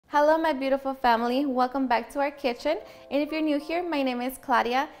Hello my beautiful family, welcome back to our kitchen. And if you're new here, my name is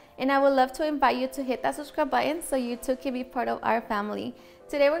Claudia and I would love to invite you to hit that subscribe button so you too can be part of our family.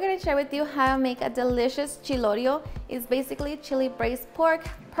 Today we're going to share with you how to make a delicious CHILORIO. It's basically chili braised pork,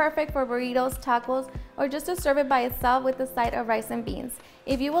 perfect for burritos, tacos, or just to serve it by itself with a side of rice and beans.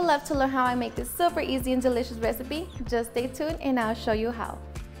 If you would love to learn how I make this super easy and delicious recipe, just stay tuned and I'll show you how.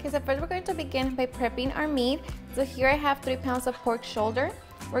 Okay, so first we're going to begin by prepping our meat. So here I have 3 pounds of pork shoulder.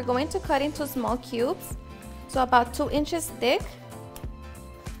 We're going to cut into small cubes, so about 2 inches thick.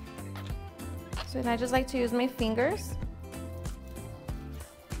 So I just like to use my fingers.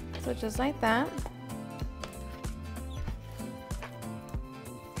 So just like that.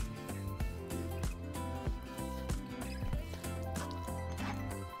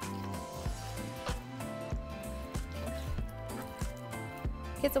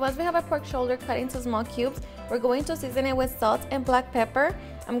 Okay, so once we have our pork shoulder cut into small cubes, we're going to season it with salt and black pepper.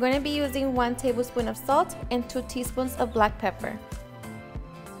 I'm going to be using 1 tablespoon of salt and 2 teaspoons of black pepper.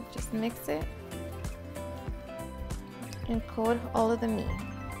 So just mix it and coat all of the meat.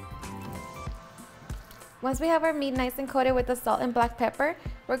 Once we have our meat nice and coated with the salt and black pepper,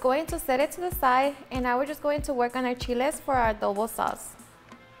 we're going to set it to the side, and now we're just going to work on our chiles for our adobo sauce.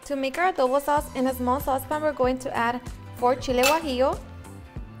 To make our adobo sauce, in a small saucepan, we're going to add 4 chile guajillo,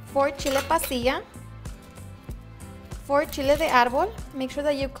 4 chile pasilla, 4 chile de arbol, make sure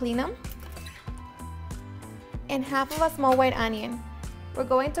that you clean them, and half of a small white onion. We're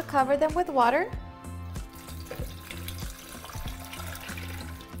going to cover them with water.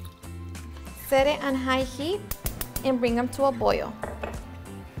 Set it on high heat and bring them to a boil.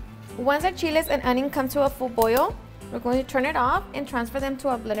 Once our chiles and onion come to a full boil, we're going to turn it off and transfer them to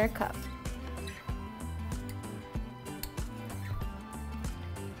a blender cup.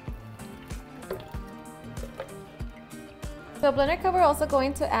 To a blender cup, we're also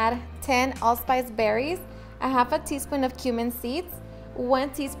going to add 10 allspice berries, a half a teaspoon of cumin seeds, 1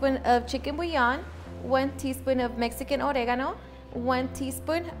 teaspoon of chicken bouillon, 1 teaspoon of Mexican oregano, 1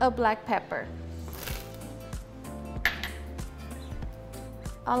 teaspoon of black pepper,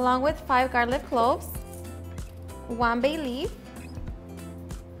 along with 5 garlic cloves, 1 bay leaf,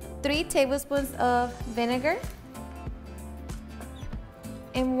 3 tablespoons of vinegar,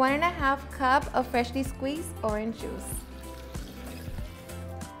 and 1.5 cup of freshly squeezed orange juice.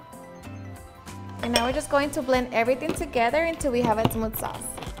 And now we're just going to blend everything together until we have a smooth sauce.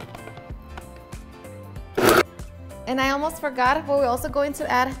 And I almost forgot, but we're also going to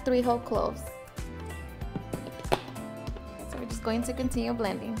add 3 whole cloves. So we're just going to continue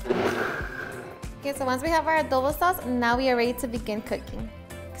blending. Okay, so once we have our adobo sauce, now we are ready to begin cooking.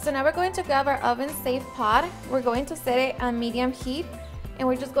 So now we're going to grab our oven-safe pot. We're going to set it on medium heat, and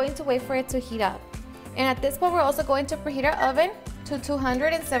we're just going to wait for it to heat up. And at this point, we're also going to preheat our oven to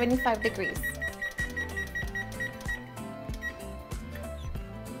 275 degrees.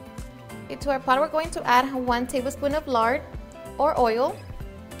 To our pot, we're going to add 1 tablespoon of lard or oil,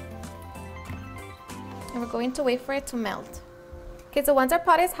 and we're going to wait for it to melt. Okay, so once our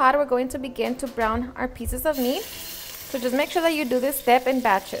pot is hot, we're going to begin to brown our pieces of meat. So just make sure that you do this step in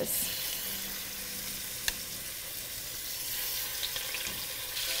batches.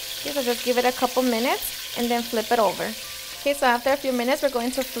 Okay, so just give it a couple minutes and then flip it over. Okay, so after a few minutes, we're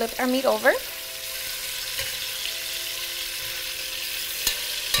going to flip our meat over.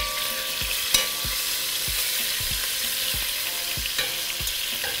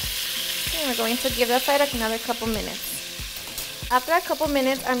 We're going to give that side another couple minutes. After a couple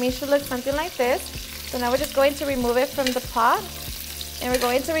minutes, our meat should look something like this. So now we're just going to remove it from the pot, and we're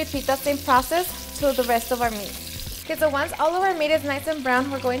going to repeat that same process to the rest of our meat. Okay, so once all of our meat is nice and brown,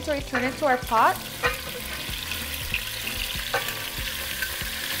 we're going to return it to our pot.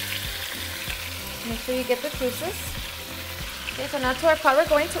 Make sure you get the juices. Okay, so now to our pot, we're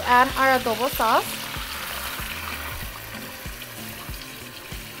going to add our adobo sauce.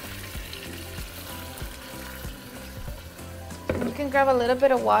 You can grab a little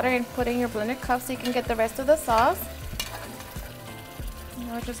bit of water and put in your blender cup so you can get the rest of the sauce.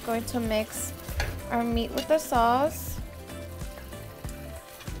 Now we're just going to mix our meat with the sauce.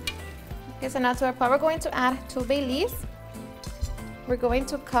 Okay, so now to our pot, we're going to add 2 bay leaves. We're going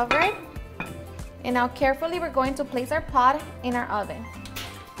to cover it, and now carefully we're going to place our pot in our oven.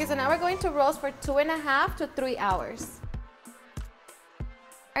 Okay, so now we're going to roast for 2.5 to 3 hours.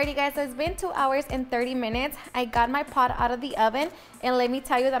 Alrighty guys, so it's been 2 hours and 30 minutes. I got my pot out of the oven, and let me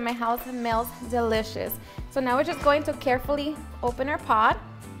tell you that my house smells delicious. So now we're just going to carefully open our pot.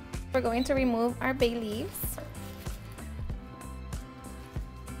 We're going to remove our bay leaves.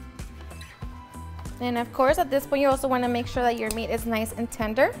 And of course, at this point, you also want to make sure that your meat is nice and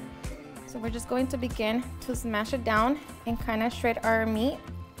tender. So we're just going to begin to smash it down and kind of shred our meat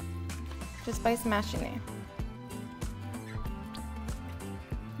just by smashing it.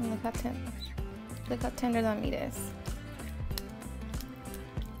 And look how tender that meat is.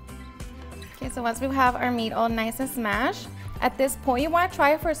 Okay, so once we have our meat all nice and smashed, at this point you want to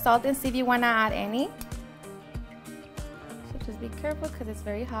try for salt and see if you want to add any. So just be careful because it's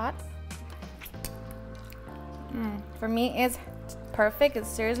very hot. For me, it's perfect. It's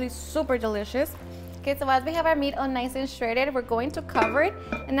seriously super delicious. Okay, so as we have our meat all nice and shredded, we're going to cover it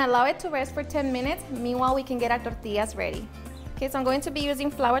and allow it to rest for 10 minutes. Meanwhile, we can get our tortillas ready. Okay, so I'm going to be using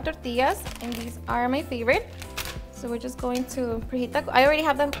flour tortillas, and these are my favorite. So we're just going to preheat that. I already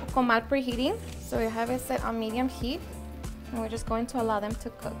have the comal preheating, so we have it set on medium heat, and we're just going to allow them to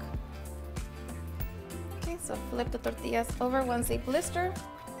cook. Okay, so flip the tortillas over once they blister.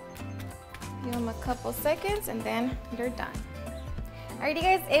 Give them a couple seconds, and then they're done. Alrighty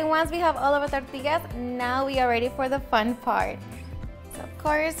guys, and once we have all of our tortillas, now we are ready for the fun part. So of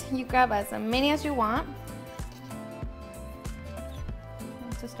course, you grab as many as you want.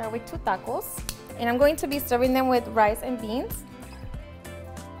 To start with 2 tacos, and I'm going to be serving them with rice and beans.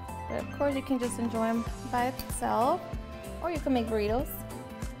 But of course, you can just enjoy them by itself, or you can make burritos.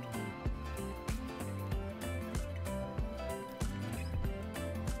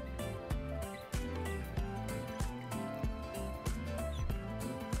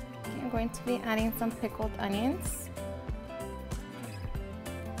 Okay, I'm going to be adding some pickled onions,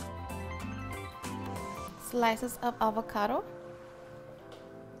 slices of avocado.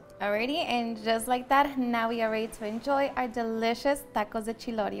 Alrighty, and just like that, now we are ready to enjoy our delicious tacos de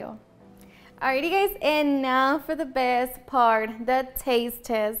chilorio. Alrighty guys, and now for the best part, the taste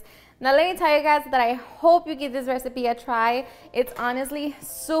test. Now let me tell you guys that I hope you give this recipe a try. It's honestly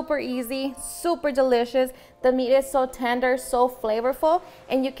super easy, super delicious. The meat is so tender, so flavorful,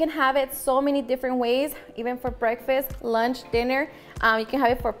 and you can have it so many different ways, even for breakfast, lunch, dinner. You can have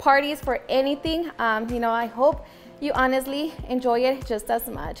it for parties, for anything. You know, I hope you honestly enjoy it just as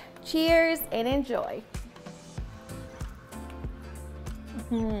much. Cheers and enjoy.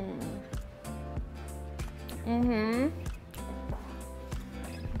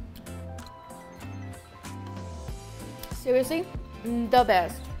 Seriously, the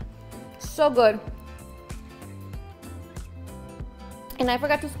best. So good. And I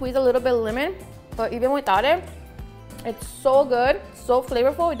forgot to squeeze a little bit of lemon, but even without it, it's so good, so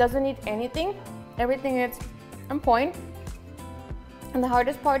flavorful. It doesn't need anything. Everything is on point. And the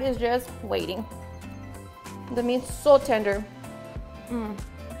hardest part is just waiting. The meat's so tender.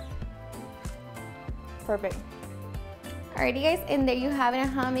 Perfect. Alrighty guys, and there you have it,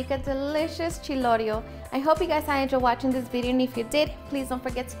 how to make a delicious chilorio. I hope you guys enjoyed watching this video, and if you did, please don't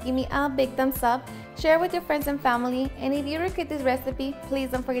forget to give me a big thumbs up, share with your friends and family, and if you recreate this recipe, please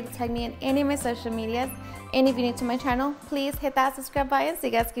don't forget to tag me in any of my social medias. And if you're new to my channel, please hit that subscribe button so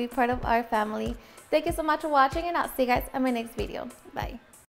you guys can be part of our family. Thank you so much for watching, and I'll see you guys on my next video. Bye.